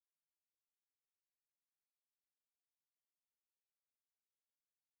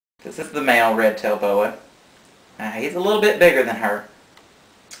This is the male red-tailed boa. He's a little bit bigger than her.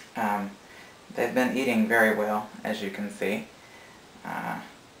 They've been eating very well, as you can see.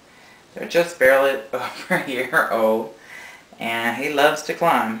 They're just barely over a year old, and he loves to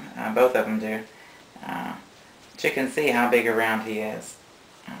climb. Both of them do. But you can see how big around he is.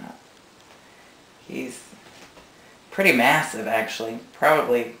 He's pretty massive, actually.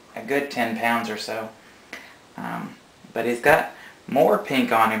 Probably a good 10 pounds or so. But he's got more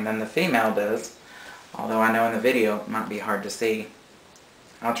pink on him than the female does. Although I know in the video it might be hard to see.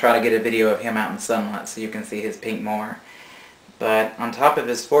 I'll try to get a video of him out in sunlight so you can see his pink more. But on top of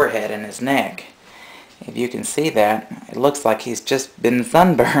his forehead and his neck, if you can see that, it looks like he's just been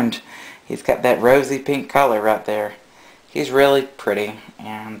sunburned. He's got that rosy pink color right there. He's really pretty,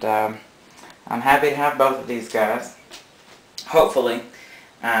 and I'm happy to have both of these guys. Hopefully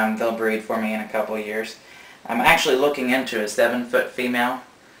they'll breed for me in a couple of years. I'm actually looking into a 7-foot female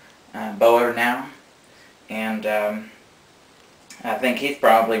boa now, and I think he's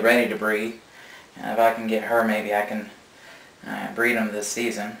probably ready to breed. If I can get her, maybe I can breed him this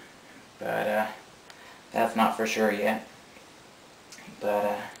season, but that's not for sure yet.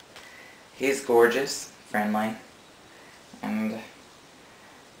 But he's gorgeous, friendly, and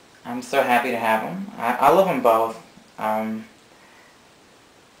I'm so happy to have him. I love them both.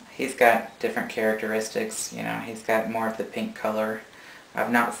 He's got different characteristics. You know, he's got more of the pink color. I've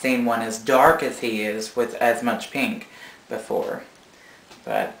not seen one as dark as he is with as much pink before.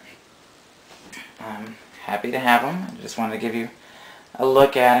 But I'm happy to have him. I just wanted to give you a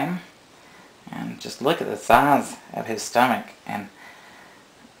look at him. And just look at the size of his stomach. And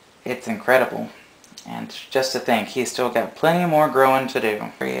it's incredible. And just to think, he's still got plenty more growing to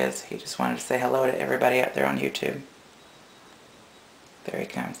do. There he is. He just wanted to say hello to everybody out there on YouTube. There he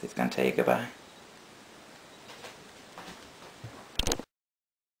comes. He's going to tell you goodbye.